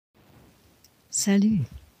Salut.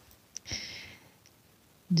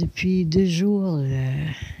 Depuis 2 jours, la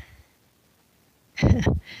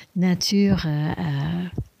nature a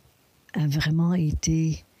vraiment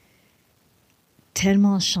été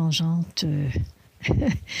tellement changeante.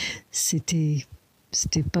 C'était,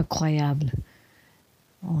 c'était pas croyable.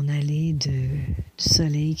 On allait du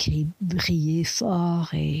soleil qui brillait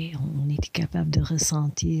fort et on était capable de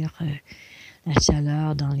ressentir la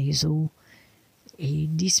chaleur dans les eaux. Et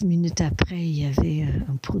 10 minutes après, il y avait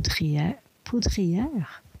un poudrerie,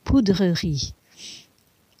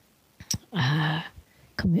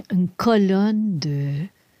 comme une colonne de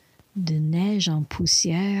neige en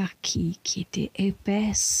poussière qui était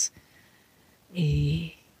épaisse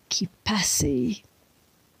et qui passait,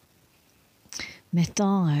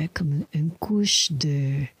 mettant comme une couche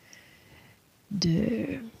de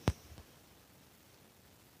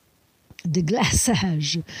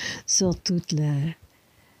glaçage sur toute la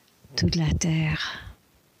terre.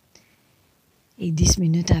 Et 10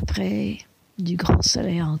 minutes après, du grand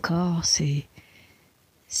soleil encore,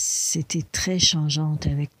 c'était très changeante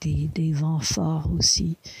avec des vents forts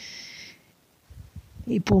aussi.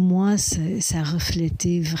 Et pour moi, ça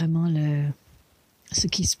reflétait vraiment ce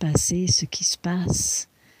qui se passait, ce qui se passe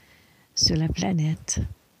sur la planète.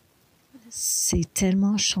 C'est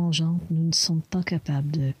tellement changeant, nous ne sommes pas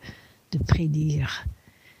capables de prédire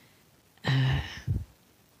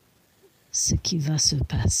ce qui va se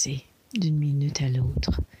passer d'une minute à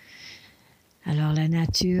l'autre. Alors la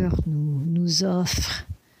nature nous offre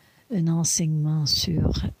un enseignement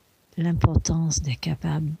sur l'importance d'être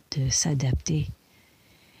capable de s'adapter,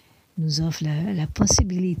 nous offre la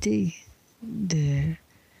possibilité de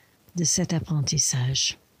cet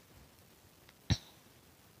apprentissage.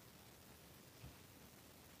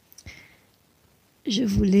 Je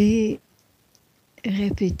voulais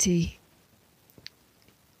répéter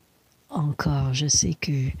encore, je sais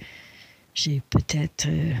que j'ai peut-être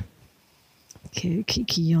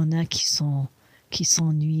qu'il y en a qui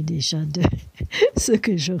s'ennuient déjà de ce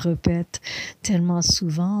que je répète tellement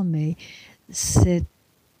souvent, mais cette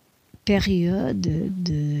période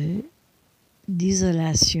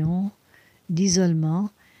d'isolement,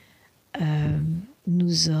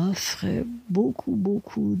 nous offre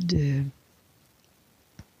beaucoup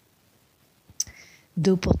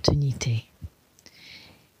d'opportunités.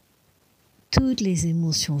 Toutes les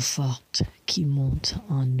émotions fortes qui montent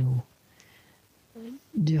en nous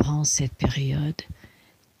durant cette période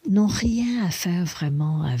n'ont rien à faire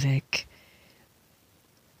vraiment avec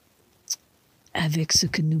ce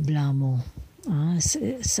que nous blâmons.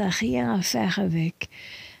 Ça n'a rien à faire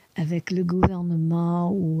avec le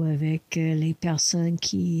gouvernement ou avec les personnes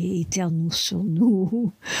qui éternuent sur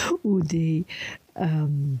nous ou des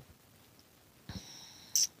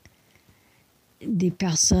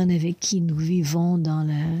personnes avec qui nous vivons dans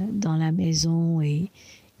la maison et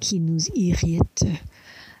qui nous irritent.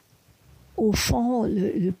 Au fond,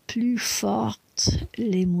 le plus forte,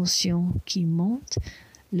 l'émotion qui monte,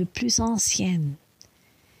 le plus ancienne,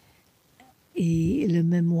 et le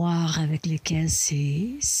mémoire avec lequel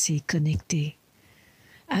c'est connecté.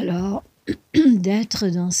 Alors, d'être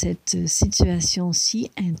dans cette situation si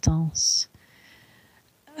intense,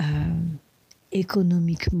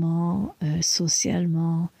 économiquement,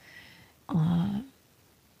 socialement,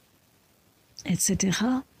 etc.,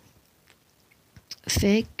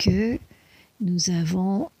 fait que nous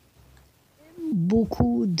avons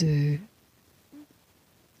beaucoup de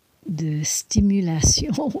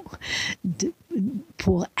stimulation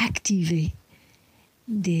pour activer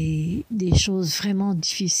des choses vraiment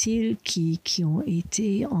difficiles qui ont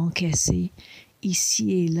été encaissées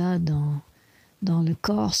ici et là dans le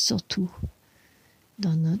corps, surtout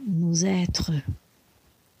dans nos êtres.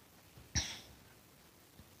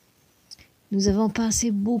 Nous avons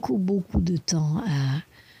passé beaucoup de temps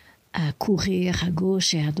à courir à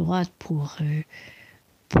gauche et à droite pour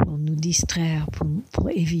nous distraire, pour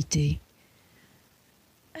éviter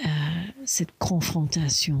cette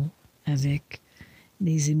confrontation avec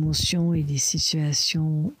des émotions et des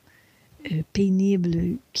situations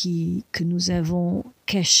pénibles que nous avons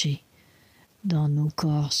cachées dans nos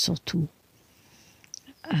corps surtout.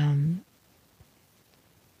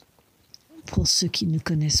 Pour ceux qui ne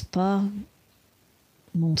connaissent pas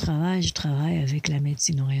mon travail, je travaille avec la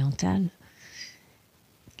médecine orientale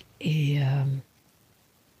et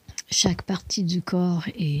chaque partie du corps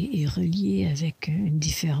est reliée avec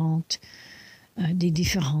des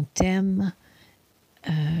différents thèmes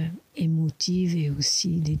émotifs et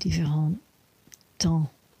aussi des différents temps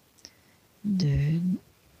de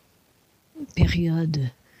période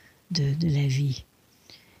de la vie.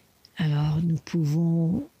 Alors nous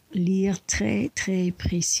pouvons lire très, très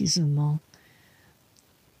précisément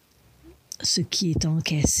ce qui est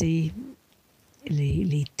encaissé,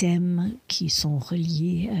 les thèmes qui sont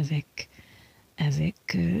reliés avec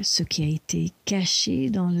ce qui a été caché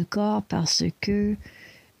dans le corps, parce que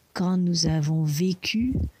quand nous avons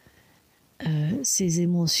vécu ces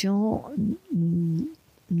émotions, nous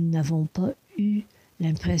n'avons pas eu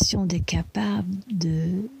l'impression d'être capable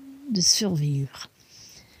de survivre.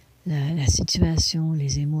 La situation,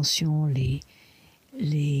 les émotions, les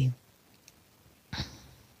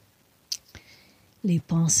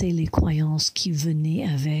pensées, les croyances qui venaient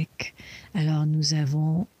avec. Alors nous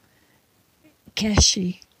avons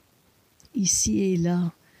caché, ici et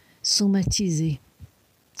là, somatisé,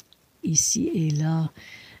 ici et là,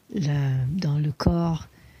 dans le corps,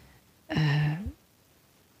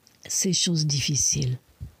 ces choses difficiles.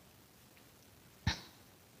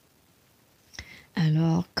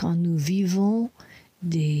 Alors, quand nous vivons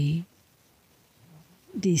des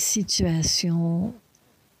situations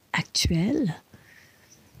actuelles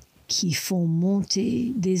qui font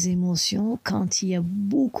monter des émotions, quand il y a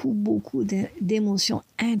beaucoup d'émotions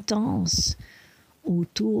intenses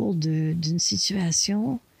autour d'une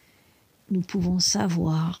situation, nous pouvons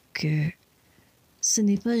savoir que ce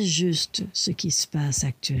n'est pas juste ce qui se passe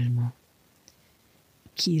actuellement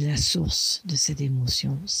qui est la source de cette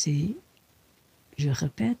émotion. C'est, je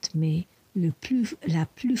répète, mais la plus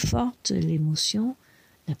forte, l'émotion,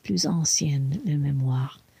 la plus ancienne, la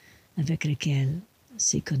mémoire avec laquelle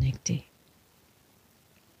c'est connecté.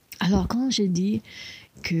 Alors quand je dis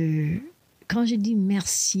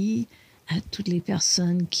merci à toutes les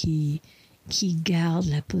personnes qui gardent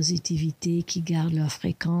la positivité, qui gardent leur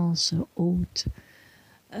fréquence haute,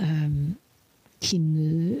 qui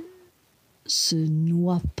ne se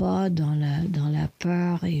noient pas dans la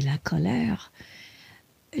peur et la colère.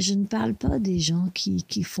 Je ne parle pas des gens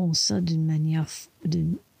qui font ça d'une manière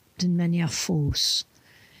fausse,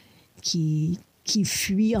 qui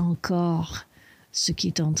fuient encore ce qui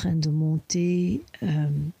est en train de monter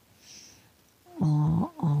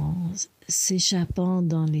en s'échappant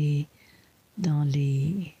dans les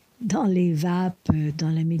vapes, dans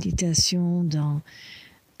la méditation, dans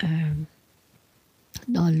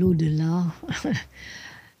l'au-delà.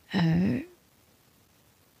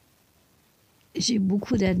 J'ai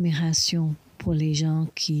beaucoup d'admiration pour les gens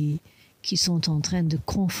qui sont en train de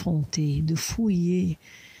confronter, de fouiller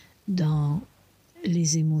dans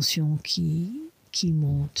les émotions qui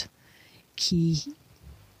montent, qui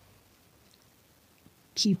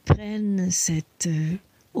prennent cette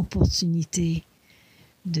opportunité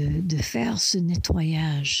de faire ce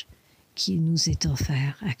nettoyage qui nous est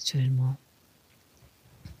offert actuellement.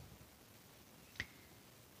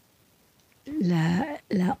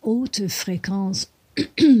 La haute fréquence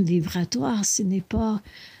vibratoire, ce n'est pas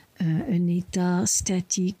un état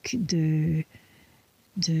statique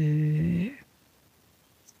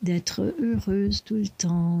d'être heureuse tout le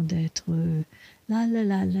temps, d'être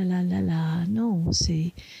la. Non,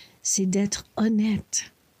 c'est d'être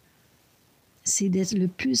honnête. C'est d'être le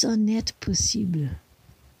plus honnête possible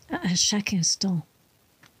à chaque instant.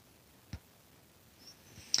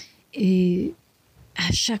 Et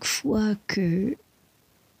à chaque fois que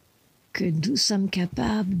nous sommes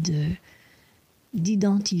capables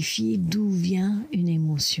d'identifier d'où vient une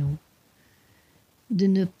émotion, de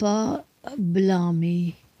ne pas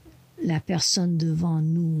blâmer la personne devant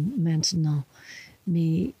nous maintenant,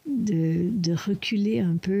 mais de reculer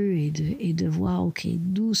un peu et de voir, ok,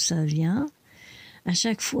 d'où ça vient. À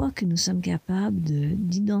chaque fois que nous sommes capables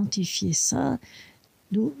d'identifier ça,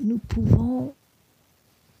 nous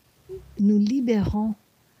libérons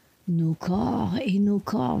nos corps, et nos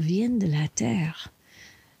corps viennent de la terre.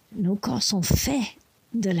 Nos corps sont faits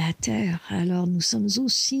de la terre, alors nous sommes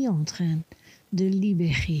aussi en train de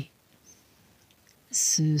libérer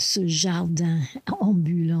ce jardin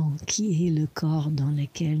ambulant qui est le corps dans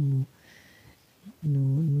lequel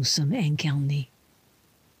nous sommes incarnés.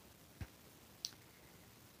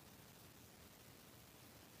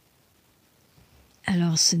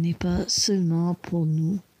 Alors ce n'est pas seulement pour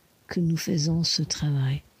nous que nous faisons ce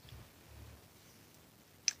travail.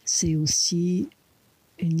 C'est aussi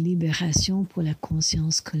une libération pour la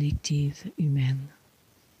conscience collective humaine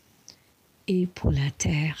et pour la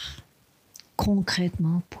Terre,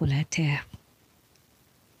 concrètement pour la Terre.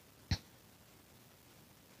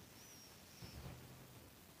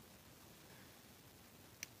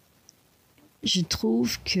 Je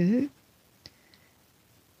trouve que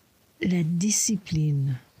la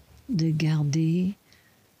discipline de garder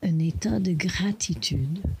un état de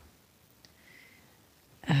gratitude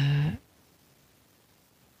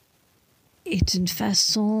est une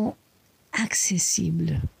façon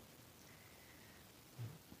accessible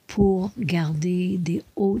pour garder des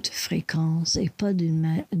hautes fréquences et pas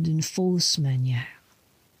d'une fausse manière.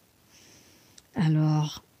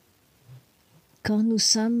 Alors, quand nous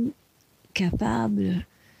sommes capables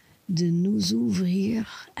de nous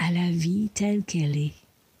ouvrir à la vie telle qu'elle est,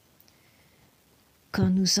 quand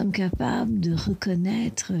nous sommes capables de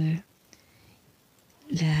reconnaître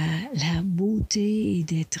la beauté et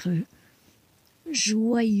d'être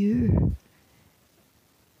joyeux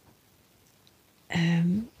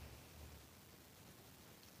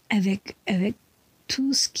avec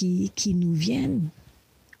tout ce qui nous vient,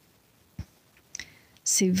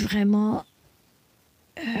 c'est vraiment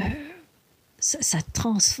ça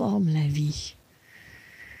transforme la vie.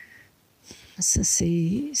 Ça,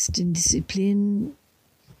 c'est une discipline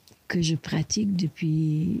que je pratique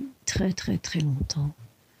depuis très très très longtemps.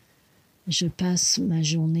 Je passe ma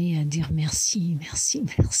journée à dire merci, merci,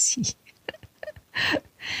 merci.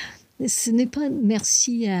 Ce n'est pas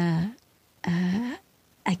merci à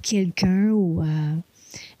quelqu'un ou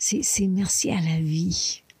c'est merci à la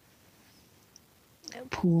vie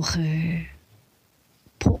pour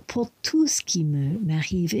tout ce qui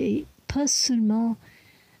m'arrive, et pas seulement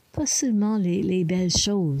les belles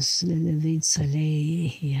choses, le lever du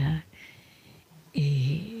soleil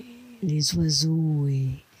et les oiseaux et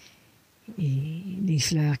les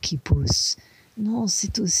fleurs qui poussent. Non,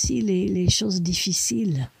 c'est aussi les choses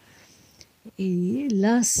difficiles. Et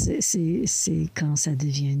là, c'est quand ça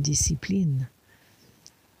devient une discipline.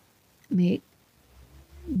 Mais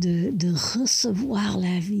de recevoir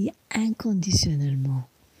la vie inconditionnellement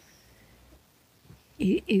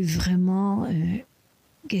est vraiment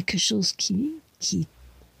quelque chose qui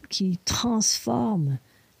transforme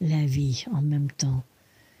la vie en même temps.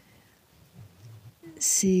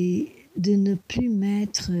 C'est de ne plus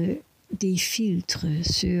mettre des filtres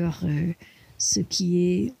sur ce qui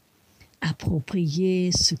est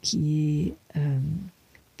approprié, ce qui est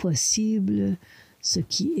possible, ce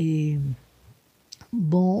qui est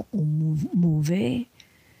bon ou mauvais,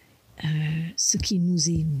 ce qui nous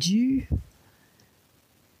est dû.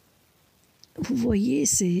 Vous voyez,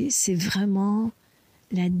 c'est vraiment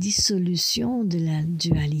la dissolution de la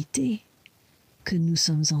dualité que nous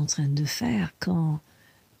sommes en train de faire quand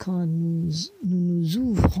nous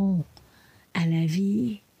ouvrons à la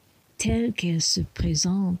vie telle qu'elle se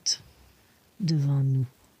présente devant nous.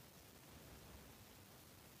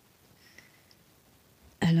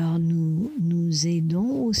 Alors nous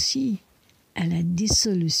aidons aussi à la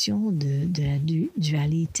dissolution de la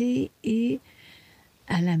dualité et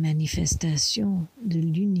à la manifestation de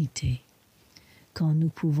l'unité quand nous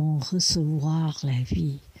pouvons recevoir la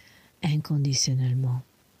vie inconditionnellement.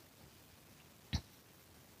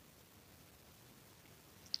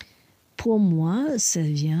 Pour moi, ça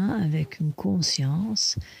vient avec une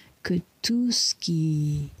conscience que tout ce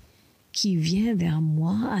qui vient vers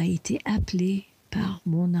moi a été appelé par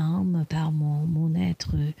mon âme, par mon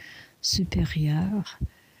être supérieur.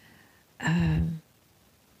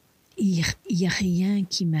 Il n'y a rien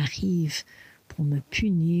qui m'arrive pour me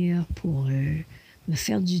punir, pour me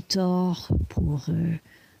faire du tort, pour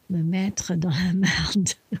me mettre dans la merde.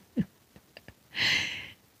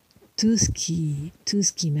 Tout ce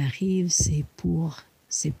qui m'arrive, c'est pour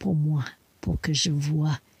moi, pour que je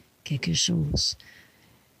vois quelque chose.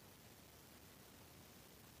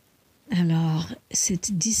 Alors,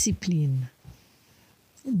 cette discipline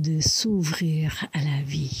de s'ouvrir à la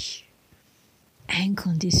vie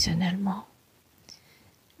inconditionnellement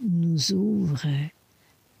nous ouvre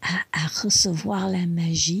à recevoir la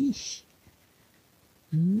magie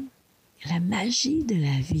de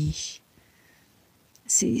la vie.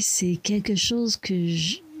 C'est quelque chose que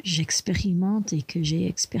j'expérimente et que j'ai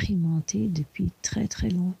expérimenté depuis très très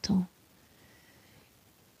longtemps.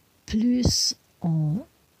 Plus on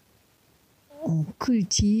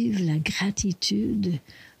cultive la gratitude,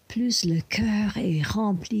 plus le cœur est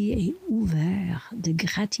rempli et ouvert de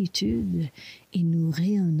gratitude et nous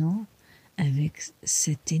rayonnons avec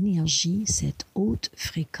cette énergie, cette haute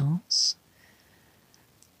fréquence.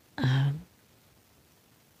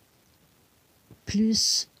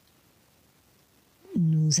 Plus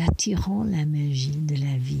nous attirons la magie de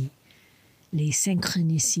la vie, les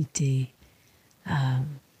synchronicités,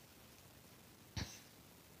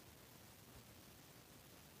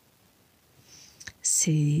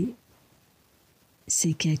 c'est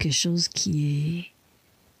quelque chose qui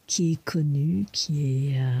est connu,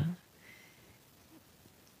 qui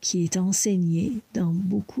est enseigné dans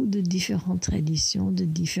beaucoup de différentes traditions, de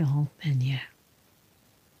différentes manières.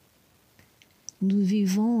 Nous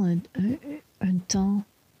vivons un temps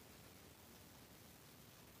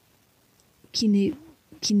qui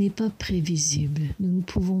n'est pas prévisible. Nous ne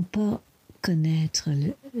pouvons pas connaître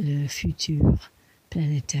le futur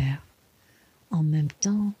planétaire. En même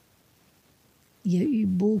temps, il y a eu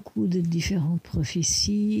beaucoup de différentes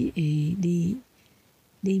prophéties et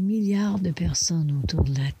des milliards de personnes autour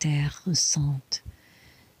de la Terre ressentent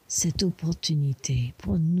cette opportunité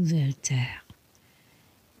pour une nouvelle Terre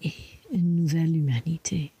et une nouvelle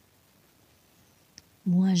humanité.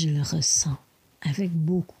 Moi, je le ressens avec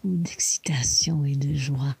beaucoup d'excitation et de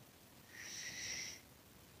joie.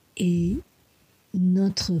 Et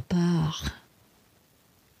notre part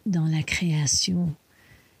dans la création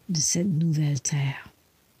de cette nouvelle terre,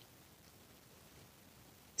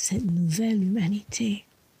 cette nouvelle humanité,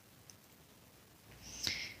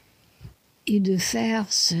 et de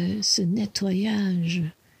faire ce nettoyage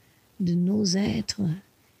de nos êtres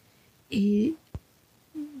et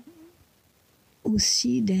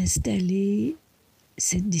aussi d'installer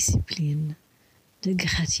cette discipline de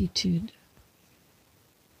gratitude,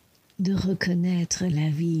 de reconnaître la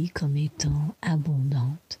vie comme étant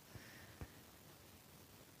abondante,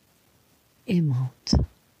 aimante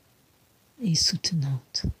et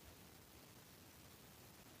soutenante.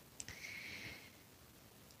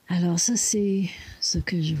 Alors ça, c'est ce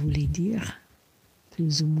que je voulais dire,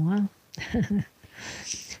 plus ou moins.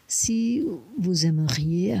 Si vous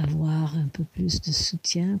aimeriez avoir un peu plus de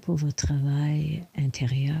soutien pour votre travail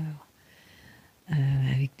intérieur,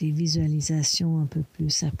 avec des visualisations un peu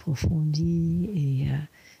plus approfondies et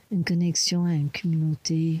une connexion à une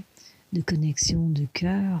communauté de connexion de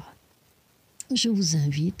cœur, je vous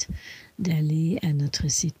invite d'aller à notre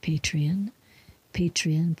site Patreon,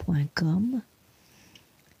 patreon.com,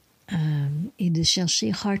 et de chercher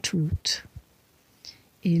Heartroot.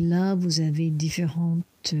 Et là, vous avez différents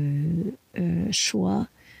choix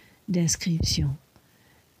d'inscription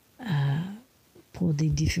pour des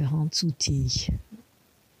différents outils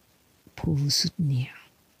pour vous soutenir.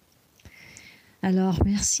 Alors,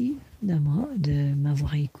 merci de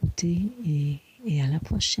m'avoir écouté et à la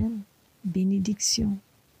prochaine. Bénédictions,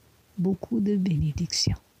 beaucoup de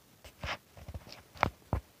bénédictions.